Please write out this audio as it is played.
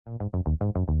So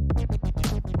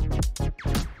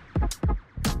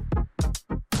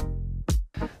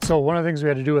one of the things we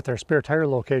had to do with our spare tire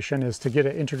location is to get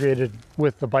it integrated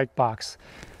with the bike box.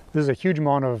 This is a huge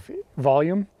amount of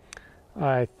volume.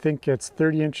 I think it's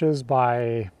 30 inches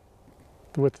by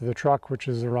the width of the truck, which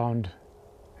is around,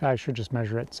 I should just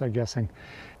measure it, so I'm guessing.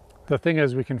 The thing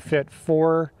is, we can fit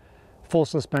 4 full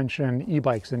suspension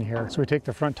e-bikes in here. So we take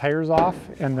the front tires off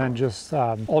and then just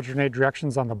alternate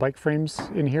directions on the bike frames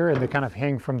in here, and they kind of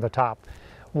hang from the top.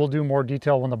 We'll do more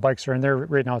detail when the bikes are in there.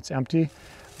 Right now it's empty,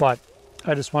 but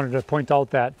I just wanted to point out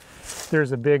that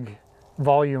there's a big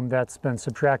volume that's been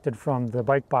subtracted from the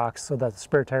bike box so that the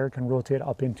spare tire can rotate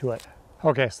up into it.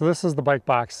 Okay, so this is the bike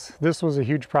box. This was a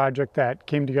huge project that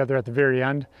came together at the very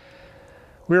end.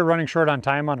 We were running short on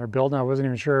time on our build, and I wasn't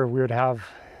even sure we would have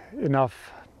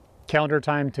enough calendar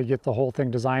time to get the whole thing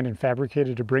designed and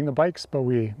fabricated to bring the bikes, but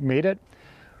we made it,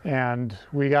 and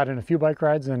we got in a few bike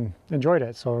rides and enjoyed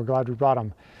it, so we're glad we brought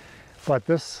them. But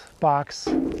this box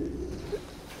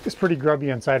is pretty grubby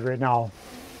inside right now.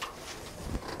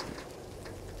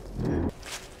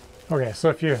 Okay,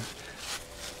 so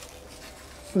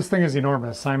this thing is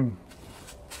enormous. I'm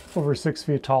over 6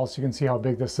 feet tall, so you can see how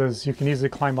big this is. You can easily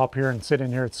climb up here and sit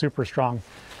in here. It's super strong.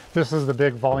 This is the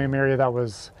big volume area that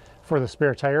was for the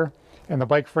spare tire, and the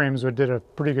bike frames did a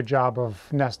pretty good job of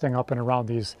nesting up and around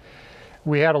these.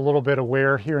 We had a little bit of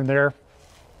wear here and there,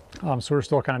 so we're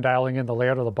still kind of dialing in the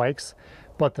layout of the bikes,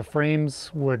 but the frames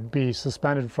would be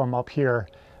suspended from up here.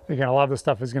 Again, a lot of this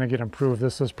stuff is going to get improved.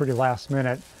 This was pretty last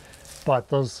minute, but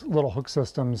those little hook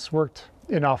systems worked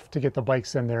enough to get the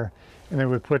bikes in there. And then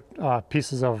we put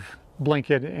pieces of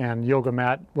blanket and yoga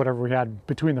mat, whatever we had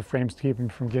between the frames to keep them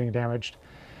from getting damaged.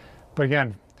 But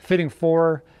again, fitting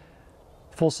 4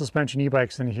 full suspension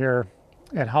e-bikes in here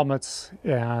and helmets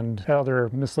and other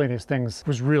miscellaneous things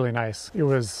was really nice. It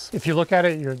was, if you look at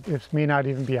it, it may not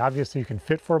even be obvious that you can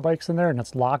fit 4 bikes in there, and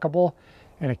it's lockable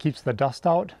and it keeps the dust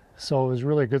out. So it was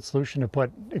really a good solution to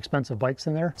put expensive bikes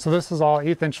in there. So this is all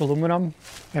 1/8 inch aluminum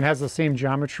and has the same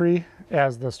geometry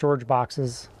as the storage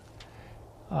boxes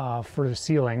for the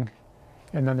ceiling.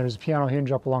 And then there's a piano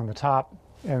hinge up along the top,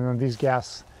 and then these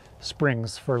gas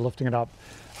springs for lifting it up.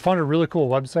 I found a really cool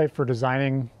website for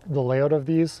designing the layout of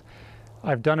these.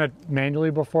 I've done it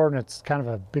manually before, and it's kind of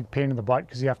a big pain in the butt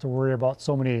because you have to worry about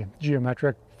so many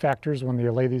geometric factors when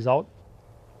you lay these out,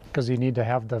 because you need to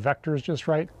have the vectors just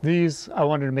right. These I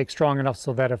wanted to make strong enough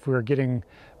so that if we were getting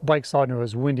bikes out and it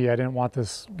was windy, I didn't want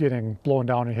this getting blown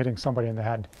down and hitting somebody in the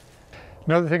head.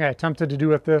 Another thing I attempted to do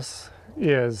with this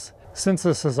is, since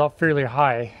this is up fairly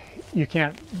high, you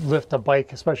can't lift a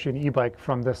bike, especially an e-bike,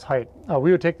 from this height.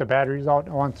 We would take the batteries out,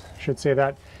 I should say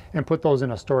that, and put those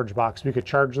in a storage box. We could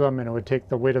charge them, and it would take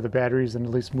the weight of the batteries and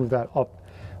at least move that up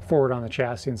forward on the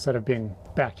chassis instead of being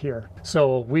back here.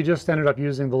 So we just ended up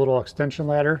using the little extension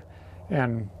ladder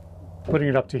and putting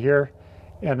it up to here.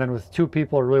 And then with 2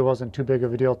 people, it really wasn't too big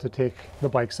of a deal to take the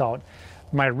bikes out.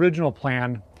 My original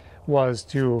plan was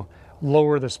to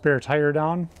lower the spare tire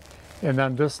down, and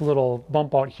then this little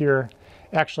bump out here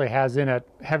actually has in it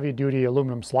heavy duty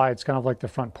aluminum slides, kind of like the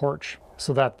front porch,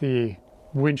 so that the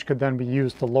winch could then be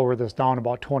used to lower this down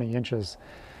about 20 inches.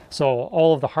 So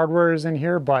all of the hardware is in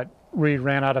here, but we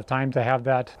ran out of time to have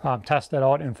that tested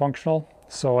out and functional.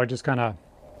 So I just kind of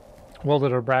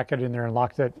welded a bracket in there and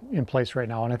locked it in place right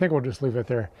now. And I think we'll just leave it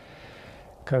there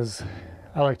because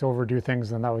I like to overdo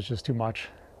things, and that was just too much.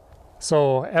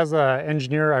 So as an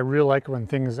engineer, I really like when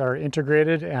things are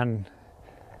integrated, and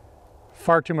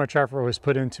far too much effort was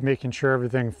put into making sure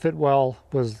everything fit well,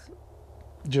 was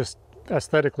just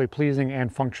aesthetically pleasing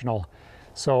and functional.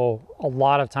 So a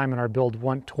lot of time in our build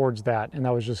went towards that, and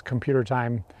that was just computer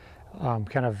time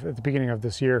kind of at the beginning of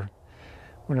this year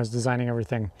when I was designing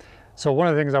everything. So one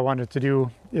of the things I wanted to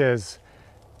do is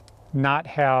not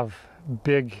have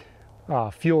big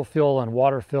fuel fill and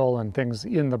water fill and things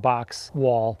in the box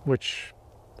wall, which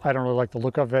I don't really like the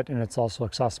look of it, and it's also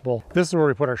accessible. This is where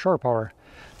we put our shore power.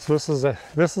 So this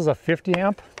is a 50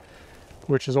 amp,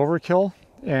 which is overkill,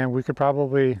 and we could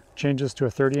probably change this to a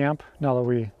 30 amp now that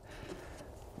we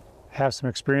have some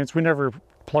experience. We never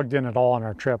plugged in at all on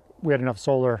our trip. We had enough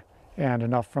solar and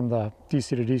enough from the DC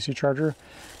to DC charger,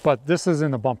 but this is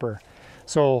in the bumper.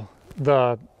 So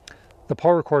the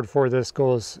power cord for this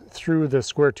goes through the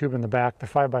square tube in the back, the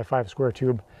 5x5 square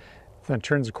tube, then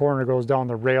turns the corner, goes down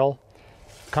the rail,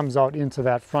 comes out into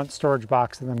that front storage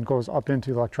box, and then goes up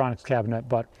into the electronics cabinet.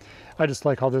 But I just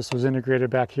like how this was integrated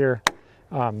back here.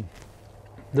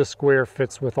 This square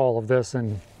fits with all of this,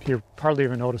 and you hardly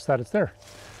even notice that it's there.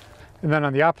 And then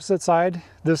on the opposite side,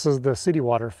 this is the city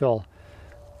water fill.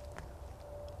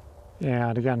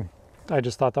 And again, I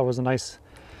just thought that was a nice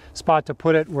spot to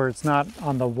put it where it's not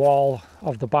on the wall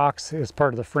of the box is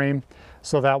part of the frame.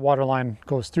 So that water line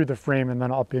goes through the frame and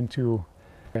then up into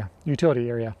the utility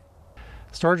area.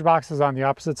 Storage box is on the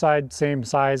opposite side, same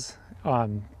size,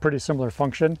 pretty similar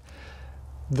function.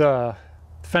 The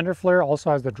fender flare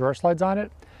also has the drawer slides on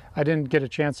it. I didn't get a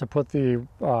chance to put the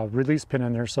release pin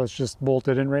in there, so it's just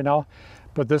bolted in right now.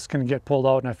 But this can get pulled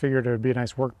out, and I figured it would be a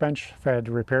nice workbench if I had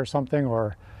to repair something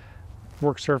or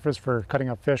work surface for cutting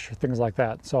up fish or things like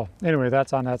that. So anyway,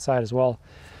 that's on that side as well.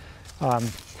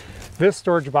 This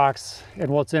storage box and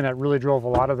what's in it really drove a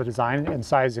lot of the design and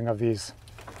sizing of these.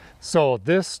 So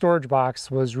this storage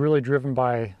box was really driven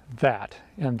by that,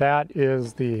 and that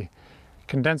is the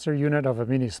condenser unit of a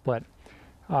mini split.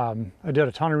 I did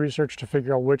a ton of research to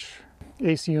figure out which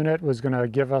AC unit was going to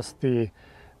give us the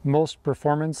most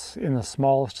performance in the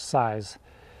smallest size.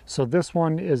 So this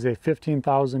one is a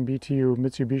 15,000 BTU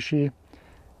Mitsubishi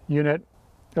unit.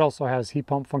 It also has heat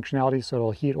pump functionality, so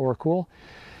it'll heat or cool.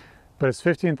 But it's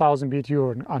 15,000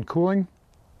 BTU on cooling,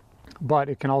 but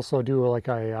it can also do like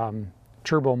a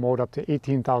turbo mode up to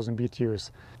 18,000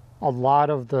 BTUs. A lot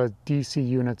of the DC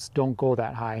units don't go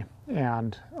that high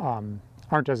and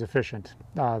aren't as efficient.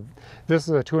 This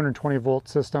is a 220 volt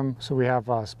system, so we have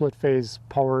split phase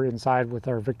power inside with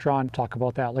our Victron. Talk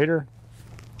about that later.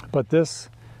 But this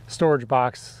storage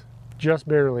box just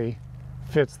barely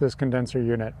fits this condenser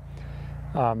unit.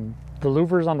 The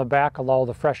louvers on the back allow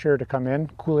the fresh air to come in,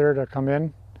 cool air to come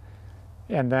in,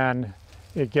 and then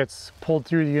it gets pulled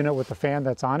through the unit with the fan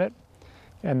that's on it.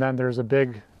 And then there's a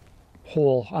big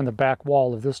hole on the back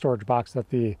wall of this storage box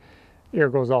that the air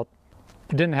goes out.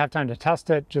 I didn't have time to test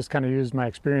it, just kind of used my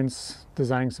experience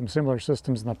designing some similar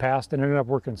systems in the past, and it ended up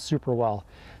working super well.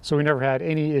 So we never had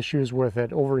any issues with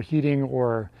it overheating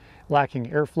or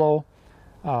lacking airflow.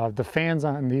 The fans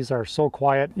on these are so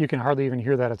quiet, you can hardly even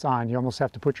hear that it's on. You almost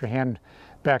have to put your hand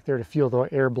back there to feel the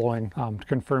air blowing to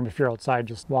confirm if you're outside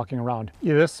just walking around.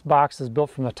 Yeah, this box is built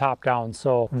from the top down,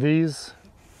 so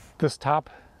this top,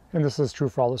 and this is true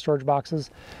for all the storage boxes,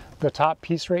 the top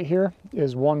piece right here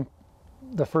is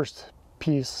the first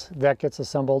piece that gets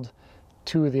assembled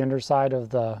to the underside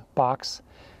of the box,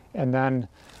 and then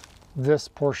this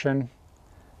portion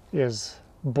is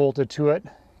bolted to it,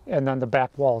 and then the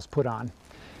back wall is put on.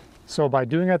 So by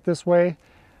doing it this way,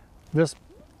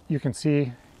 you can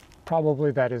see probably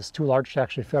that is too large to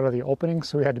actually fit out of the opening,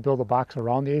 so we had to build a box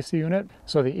around the AC unit.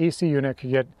 So the AC unit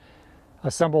could get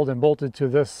assembled and bolted to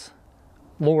this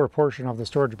lower portion of the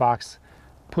storage box,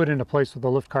 put into place with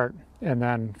the lift cart, and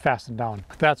then fastened down.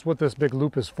 That's what this big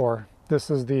loop is for. This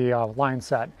is the line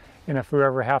set, and if we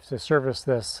ever have to service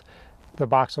this, the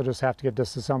box will just have to get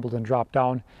disassembled and drop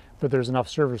down, but there's enough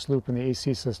service loop in the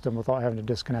AC system without having to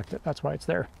disconnect it. That's why it's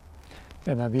there.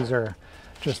 And then these are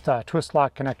just twist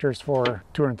lock connectors for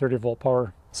 230 volt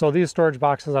power. So these storage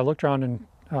boxes, I looked around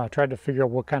and tried to figure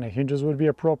out what kind of hinges would be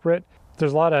appropriate.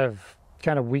 There's a lot of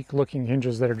kind of weak looking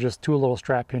hinges that are just two little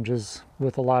strap hinges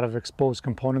with a lot of exposed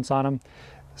components on them.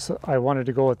 So I wanted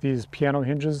to go with these piano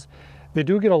hinges. They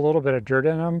do get a little bit of dirt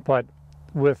in them, but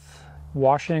with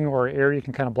washing or air you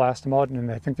can kind of blast them out,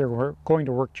 and I think they're going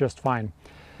to work just fine.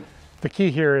 The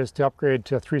key here is to upgrade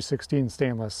to 316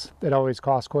 stainless. It always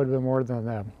costs quite a bit more than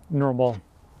the normal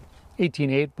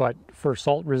 18.8, but for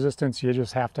salt resistance you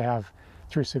just have to have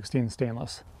 316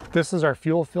 stainless. This is our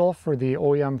fuel fill for the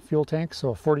OEM fuel tank,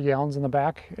 so 40 gallons in the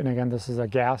back, and again this is a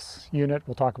gas unit,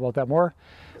 we'll talk about that more,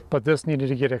 but this needed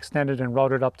to get extended and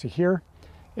routed up to here,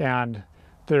 and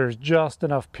there's just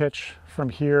enough pitch from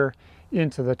here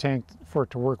into the tank for it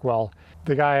to work well.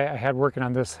 The guy I had working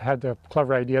on this had the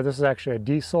clever idea. This is actually a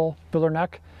diesel filler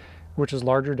neck, which is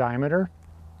larger diameter.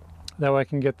 That way I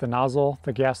can get the nozzle,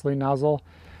 the gasoline nozzle,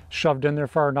 shoved in there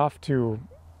far enough to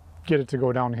get it to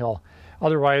go downhill.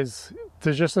 Otherwise,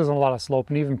 there just isn't a lot of slope,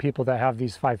 and even people that have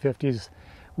these 550s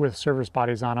with service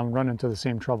bodies on them run into the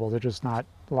same trouble. There's just not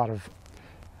a lot of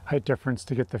height difference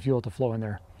to get the fuel to flow in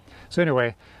there. So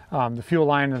anyway, the fuel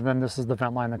line, and then this is the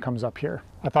vent line that comes up here.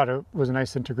 I thought it was a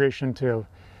nice integration to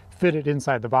fit it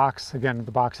inside the box. Again,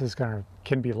 the boxes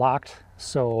can be locked,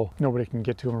 so nobody can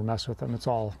get to them or mess with them. It's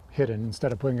all hidden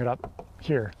instead of putting it up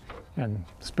here and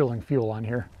spilling fuel on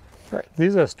here. All right,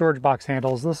 these are storage box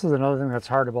handles. This is another thing that's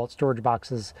hard about storage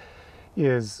boxes,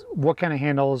 is what kind of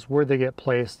handles, where they get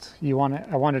placed. I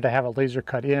wanted to have a laser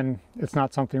cut in. It's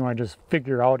not something you want to just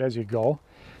figure out as you go.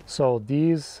 So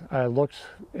these I looked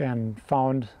and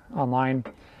found online.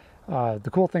 The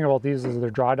cool thing about these is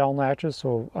they're drawdown latches,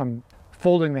 so I'm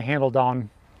folding the handle down,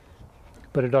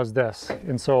 but it does this.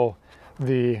 And so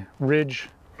the ridge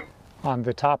on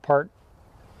the top part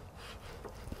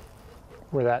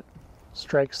where that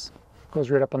strikes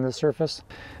goes right up on this surface.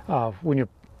 When you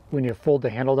when you fold the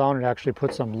handle down, it actually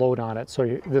puts some load on it.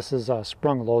 So this is a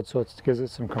sprung load, so it gives it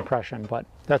some compression, but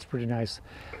that's pretty nice.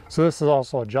 So this is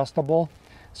also adjustable,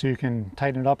 so you can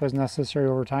tighten it up as necessary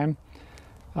over time.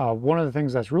 One of the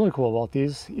things that's really cool about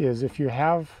these is if you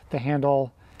have the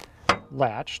handle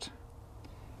latched,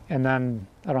 and then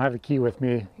I don't have a key with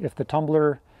me, if the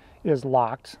tumbler is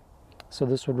locked, so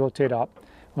this would rotate up.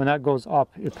 When that goes up,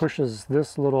 it pushes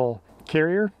this little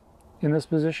carrier in this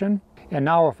position. And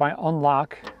now if I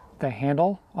unlock the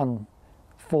handle,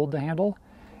 unfold the handle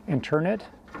and turn it,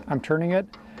 I'm turning it,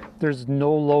 there's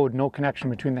no load, no connection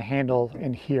between the handle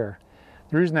and here.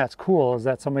 The reason that's cool is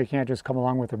that somebody can't just come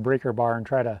along with a breaker bar and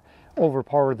try to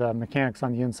overpower the mechanics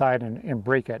on the inside and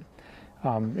break it.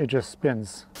 It just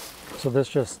spins. So this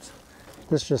just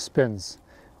spins.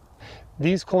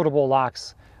 These coatable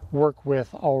locks work with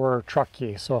our truck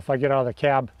key. So if I get out of the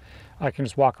cab, I can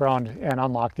just walk around and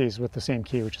unlock these with the same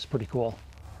key, which is pretty cool.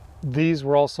 These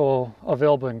were also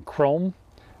available in chrome,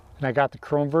 and I got the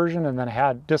chrome version, and then I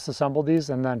had disassembled these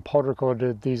and then powder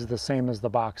coated these the same as the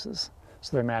boxes,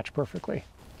 so they match perfectly.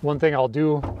 One thing I'll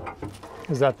do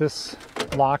is that this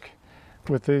lock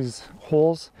with these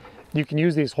holes, you can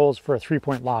use these holes for a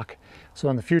 3-point lock. So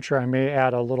in the future, I may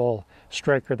add a little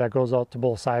striker that goes out to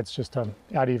both sides just to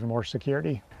add even more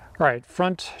security. All right,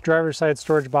 front driver's side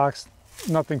storage box,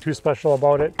 nothing too special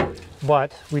about it,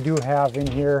 but we do have in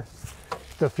here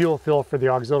the fuel fill for the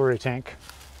auxiliary tank.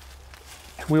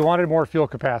 We wanted more fuel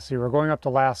capacity. We're going up to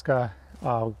Alaska,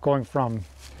 going from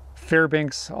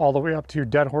Fairbanks all the way up to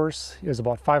Dead Horse is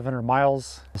about 500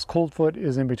 miles. This Coldfoot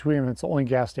is in between, and it's the only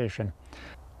gas station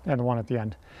and the one at the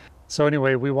end. So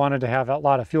anyway, we wanted to have a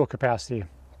lot of fuel capacity.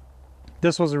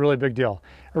 This was a really big deal.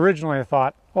 Originally I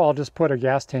thought, well, I'll just put a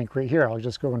gas tank right here. I'll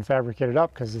just go and fabricate it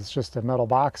up because it's just a metal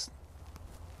box.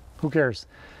 Who cares?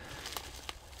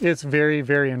 It's very,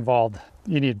 very involved.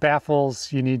 You need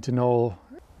baffles, you need to know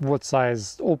what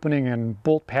size opening and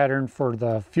bolt pattern for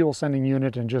the fuel sending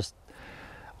unit, and just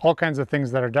all kinds of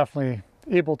things that are definitely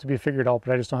able to be figured out,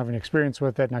 but I just don't have any experience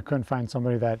with it, and I couldn't find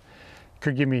somebody that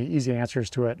could give me easy answers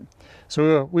to it.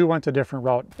 So we went a different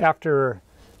route. After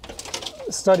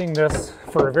studying this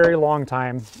for a very long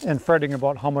time and fretting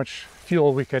about how much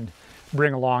fuel we could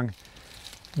bring along,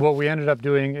 what we ended up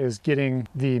doing is getting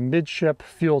the midship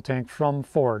fuel tank from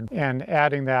Ford and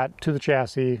adding that to the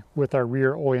chassis with our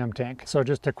rear OEM tank. So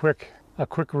just a quick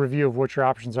review of what your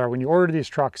options are. When you order these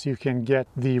trucks, you can get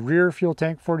the rear fuel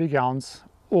tank 40 gallons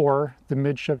or the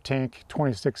midship tank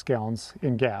 26 gallons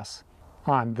in gas.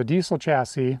 On the diesel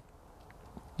chassis,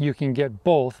 you can get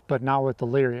both, but not with the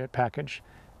Lariat package.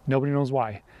 Nobody knows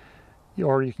why.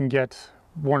 Or you can get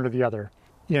one or the other.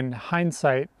 In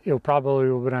hindsight, it probably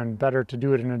would have been better to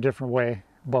do it in a different way,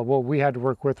 but what we had to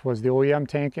work with was the OEM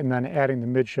tank and then adding the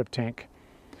midship tank.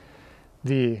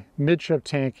 The midship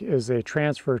tank is a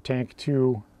transfer tank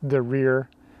to the rear,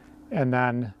 and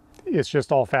then it's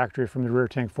just all factory from the rear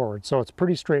tank forward. So it's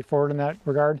pretty straightforward in that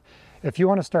regard. If you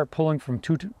want to start pulling from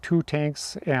two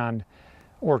tanks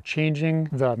or changing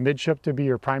the midship to be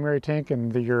your primary tank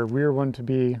and your rear one to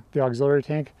be the auxiliary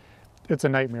tank, it's a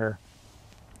nightmare.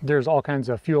 There's all kinds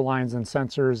of fuel lines and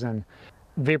sensors and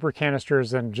vapor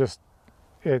canisters, and just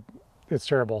it's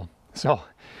terrible. So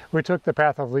we took the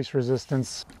path of least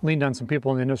resistance, leaned on some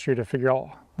people in the industry to figure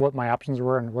out what my options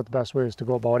were and what the best way is to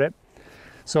go about it.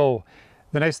 So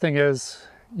the nice thing is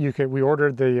we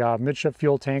ordered the midship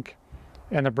fuel tank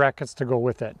and the brackets to go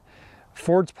with it.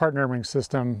 Ford's part numbering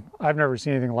system, I've never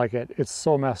seen anything like it. It's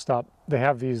so messed up. They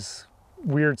have these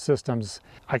weird systems.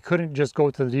 I couldn't just go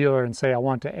to the dealer and say I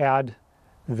want to add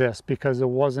this because it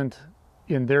wasn't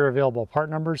in their available part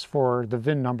numbers for the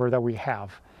VIN number that we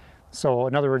have. So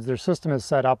in other words, their system is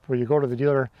set up where you go to the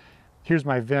dealer, here's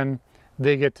my VIN,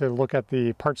 they get to look at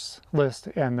the parts list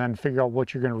and then figure out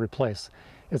what you're going to replace.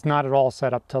 It's not at all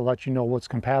set up to let you know what's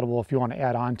compatible if you want to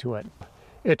add on to it.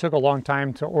 It took a long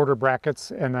time to order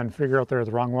brackets and then figure out they're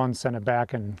the wrong ones, send it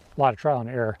back, and a lot of trial and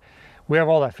error. We have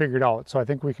all that figured out, so I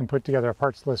think we can put together a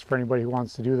parts list for anybody who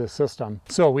wants to do this system.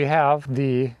 So we have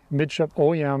the midship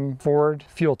OEM Ford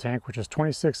fuel tank, which is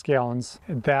 26 gallons,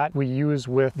 that we use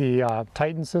with the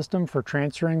Titan system for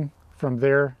transferring from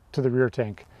there to the rear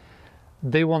tank.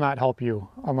 They will not help you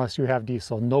unless you have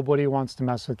diesel. Nobody wants to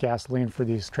mess with gasoline for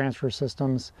these transfer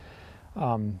systems.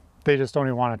 They just don't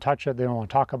even want to touch it. They don't want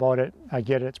to talk about it. I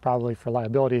get it, it's probably for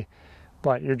liability,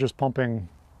 but you're just pumping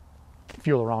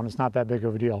fuel around. It's not that big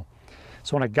of a deal.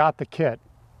 So when I got the kit,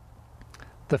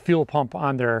 the fuel pump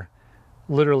on there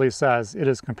literally says it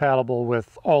is compatible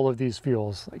with all of these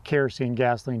fuels, like kerosene,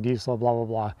 gasoline, diesel, blah, blah,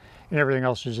 blah. And everything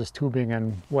else is just tubing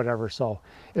and whatever. So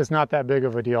it's not that big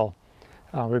of a deal.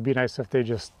 It would be nice if they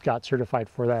just got certified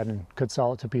for that and could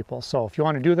sell it to people. So if you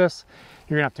want to do this,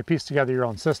 you're gonna have to piece together your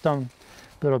own system.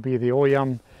 It'll be the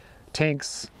OEM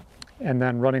tanks and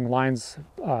then running lines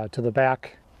to the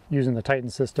back using the Titan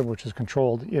system, which is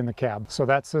controlled in the cab. So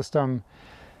that system,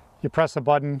 you press a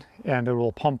button and it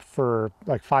will pump for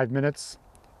like 5 minutes.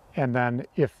 And then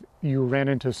if you ran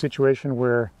into a situation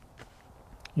where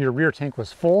your rear tank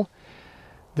was full,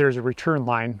 there's a return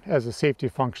line as a safety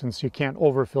function, so you can't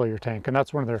overfill your tank, and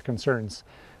that's one of their concerns.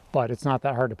 But it's not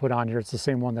that hard to put on here. It's the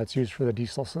same one that's used for the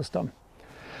diesel system.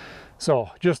 So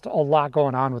just a lot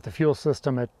going on with the fuel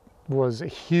system. It was a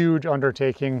huge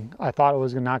undertaking. I thought it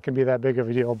was not going to be that big of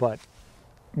a deal, but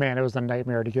man, it was a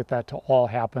nightmare to get that to all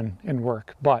happen and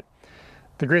work. But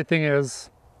the great thing is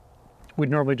we'd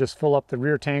normally just fill up the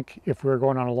rear tank if we were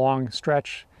going on a long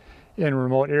stretch in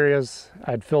remote areas.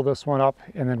 I'd fill this one up,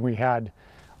 and then we had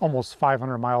almost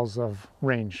 500 miles of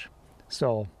range.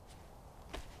 So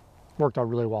worked out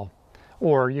really well.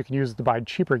 Or you can use it to buy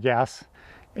cheaper gas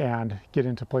and get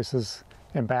into places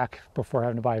and back before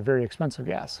having to buy very expensive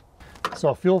gas.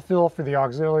 So fuel fill for the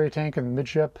auxiliary tank and the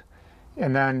midship,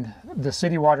 and then the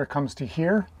city water comes to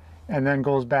here and then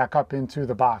goes back up into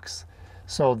the box.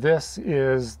 So this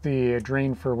is the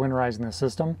drain for winterizing the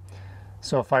system.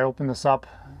 So if I open this up,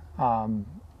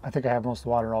 I think I have most of the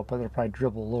water out, but it'll probably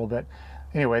dribble a little bit.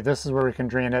 Anyway, this is where we can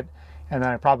drain it, and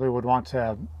then I probably would want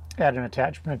to add an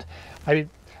attachment. I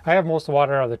have most of the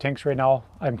water out of the tanks right now.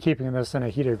 I'm keeping this in a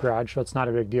heated garage, so it's not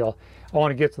a big deal. I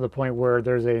want to get to the point where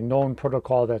there's a known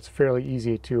protocol that's fairly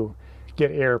easy to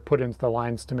get air put into the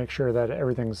lines to make sure that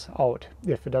everything's out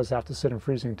if it does have to sit in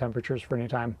freezing temperatures for any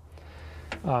time.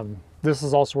 This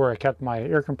is also where I kept my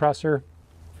air compressor.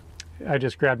 I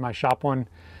just grabbed my shop one.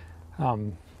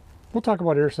 We'll talk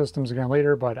about air systems again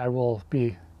later, but I will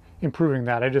be improving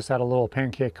that. I just had a little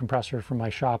pancake compressor from my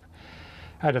shop.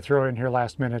 I had to throw it in here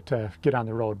last minute to get on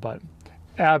the road, but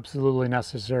absolutely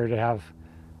necessary to have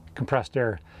compressed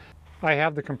air. I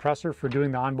have the compressor for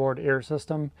doing the onboard air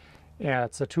system, and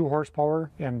it's a 2 horsepower,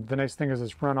 and the nice thing is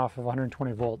it's run off of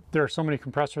 120 volt. There are so many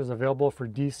compressors available for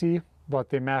DC, but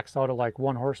they max out at like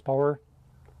 1 horsepower.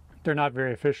 They're not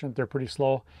very efficient, they're pretty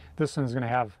slow. This one's gonna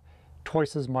have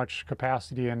twice as much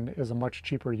capacity and is a much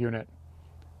cheaper unit.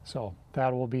 So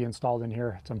that will be installed in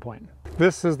here at some point.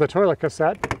 This is the toilet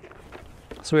cassette.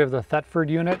 So we have the Thetford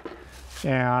unit,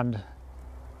 and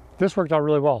this worked out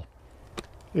really well.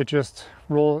 It just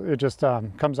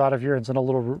comes out of here. It's in a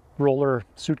little roller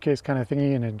suitcase kind of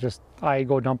thingy, and I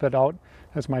go dump it out.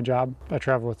 That's my job. I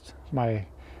travel with my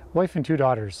wife and 2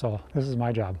 daughters, so this is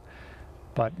my job.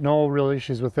 But no real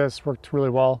issues with this. Worked really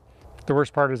well. The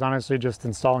worst part is honestly just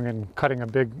installing and cutting a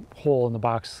big hole in the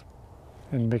box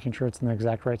and making sure it's in the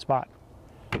exact right spot.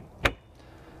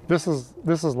 This is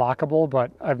lockable,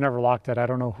 but I've never locked it. I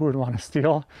don't know who would want to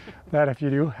steal that. If you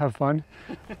do, have fun.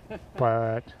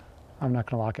 But I'm not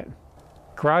gonna lock it.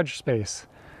 Garage space.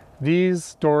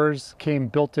 These doors came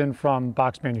built in from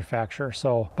box manufacturer.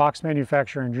 So box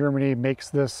manufacturer in Germany makes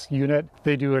this unit.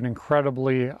 They do an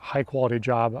incredibly high quality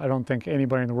job. I don't think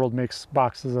anybody in the world makes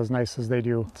boxes as nice as they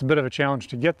do. It's a bit of a challenge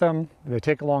to get them. They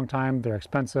take a long time, they're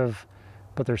expensive,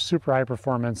 but they're super high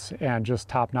performance and just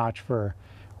top notch for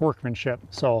workmanship.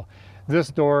 So this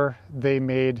door they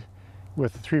made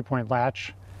with a 3-point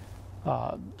latch,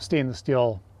 stainless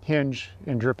steel hinge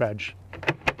and drip edge.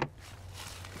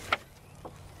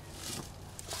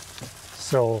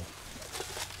 So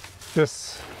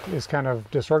this is kind of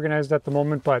disorganized at the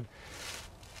moment, but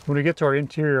when we get to our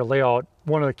interior layout,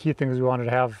 one of the key things we wanted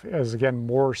to have is, again,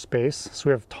 more space. So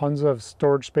we have tons of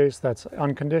storage space that's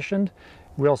unconditioned.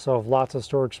 We also have lots of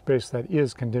storage space that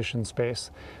is conditioned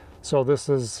space. So this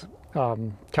is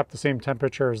kept the same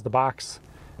temperature as the box.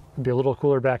 It'd be a little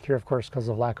cooler back here, of course, because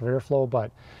of lack of airflow,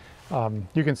 but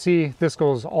you can see this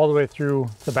goes all the way through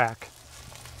the back.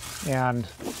 And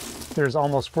there's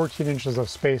almost 14 inches of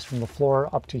space from the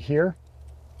floor up to here.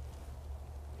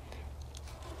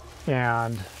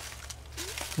 And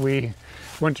we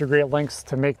went to great lengths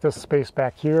to make this space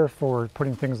back here for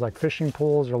putting things like fishing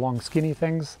poles or long skinny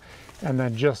things, and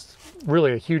then just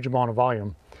really a huge amount of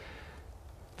volume.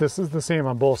 This is the same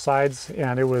on both sides,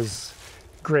 and it was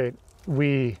great.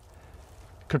 We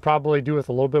could probably do with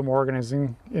a little bit more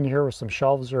organizing in here with some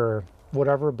shelves or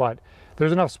whatever, but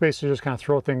there's enough space to just kind of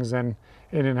throw things in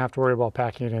and didn't have to worry about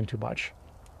packing it in too much.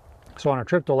 So on our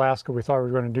trip to Alaska, we thought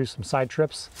we were going to do some side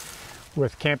trips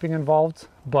with camping involved,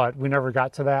 but we never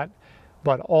got to that.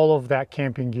 But all of that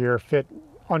camping gear fit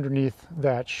underneath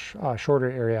that shorter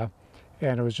area,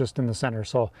 and it was just in the center.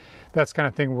 So that's kind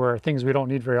of thing where things we don't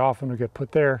need very often would get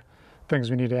put there. Things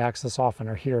we need to access often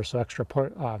are here. So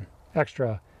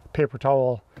extra paper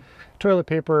towel, toilet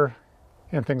paper,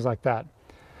 and things like that.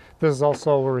 This is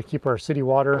also where we keep our city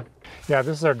water. Yeah,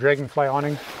 this is our dragonfly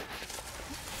awning.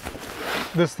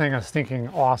 This thing is stinking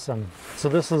awesome. So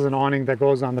this is an awning that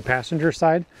goes on the passenger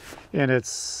side, and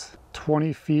it's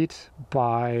 20 feet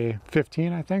by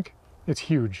 15, I think. It's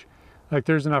huge. Like,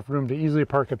 there's enough room to easily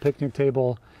park a picnic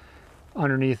table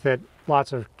underneath it,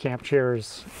 lots of camp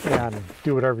chairs, and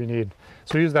do whatever you need.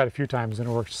 So we use that a few times and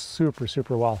it works super,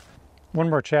 super well. One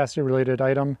more chassis related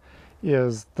item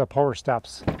is the power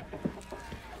steps.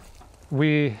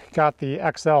 We got the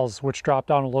XLs, which drop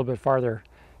down a little bit farther.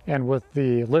 And with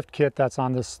the lift kit that's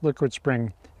on this liquid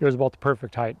spring, it was about the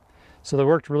perfect height. So they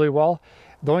worked really well.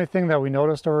 The only thing that we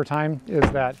noticed over time is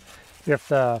that if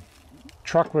the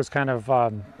truck was kind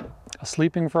of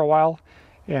sleeping for a while,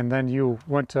 and then you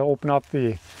went to open up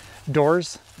the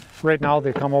doors, right now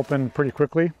they come open pretty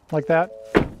quickly like that.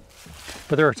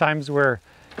 But there are times where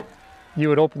you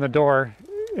would open the door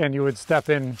and you would step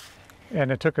in,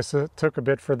 and it took a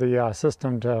bit for the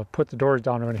system to put the doors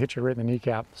down and hit you right in the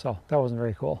kneecap. So that wasn't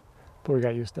very cool, but we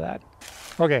got used to that.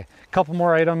 Okay, a couple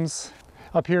more items.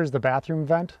 Up here is the bathroom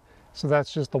vent. So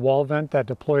that's just the wall vent that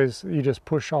deploys. You just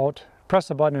push out, press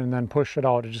a button and then push it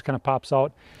out. It just kind of pops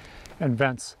out and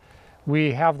vents.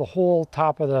 We have the whole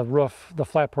top of the roof, the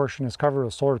flat portion is covered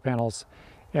with solar panels,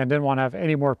 and didn't want to have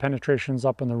any more penetrations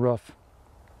up in the roof.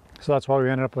 So that's why we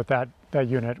ended up with that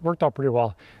unit. Worked out pretty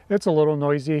well. It's a little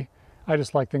noisy. I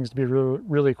just like things to be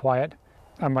really quiet.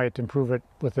 I might improve it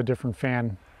with a different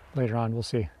fan later on, we'll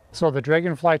see. So the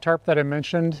Dragonfly tarp that I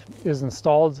mentioned is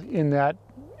installed in that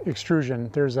extrusion.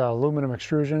 There's an aluminum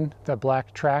extrusion, that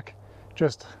black track,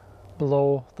 just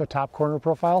below the top corner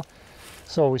profile.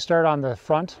 So we start on the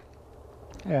front,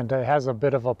 and it has a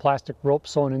bit of a plastic rope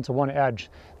sewn into one edge.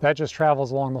 That just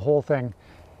travels along the whole thing.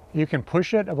 You can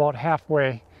push it about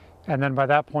halfway, and then by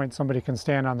that point somebody can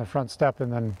stand on the front step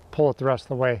and then pull it the rest of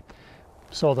the way.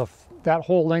 So that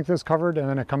whole length is covered, and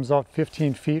then it comes out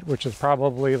 15 feet, which is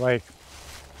probably like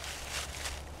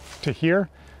to here.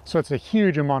 So it's a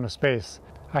huge amount of space.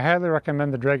 I highly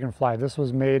recommend the Dragonfly. This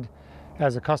was made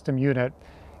as a custom unit,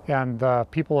 and the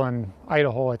people in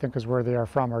Idaho, I think is where they are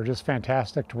from, are just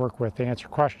fantastic to work with. They answer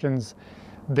questions,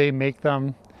 they make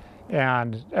them,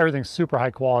 and everything's super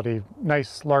high quality.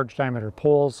 Nice large diameter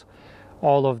poles.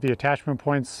 All of the attachment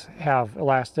points have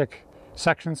elastic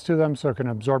sections to them so it can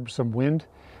absorb some wind,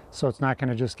 so it's not going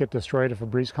to just get destroyed if a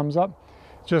breeze comes up.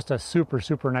 Just a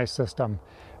super nice system.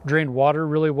 Drained water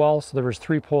really well, so there was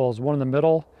 3 poles, one in the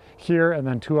middle here and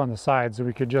then 2 on the sides, so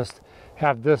we could just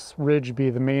have this ridge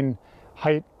be the main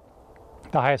height,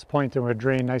 the highest point, and would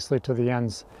drain nicely to the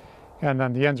ends. And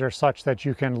then the ends are such that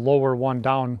you can lower one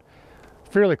down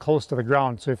fairly close to the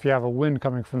ground, so if you have a wind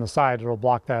coming from the side, it'll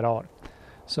block that out.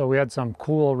 So we had some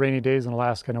cool rainy days in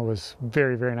Alaska, and it was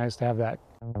very nice to have that.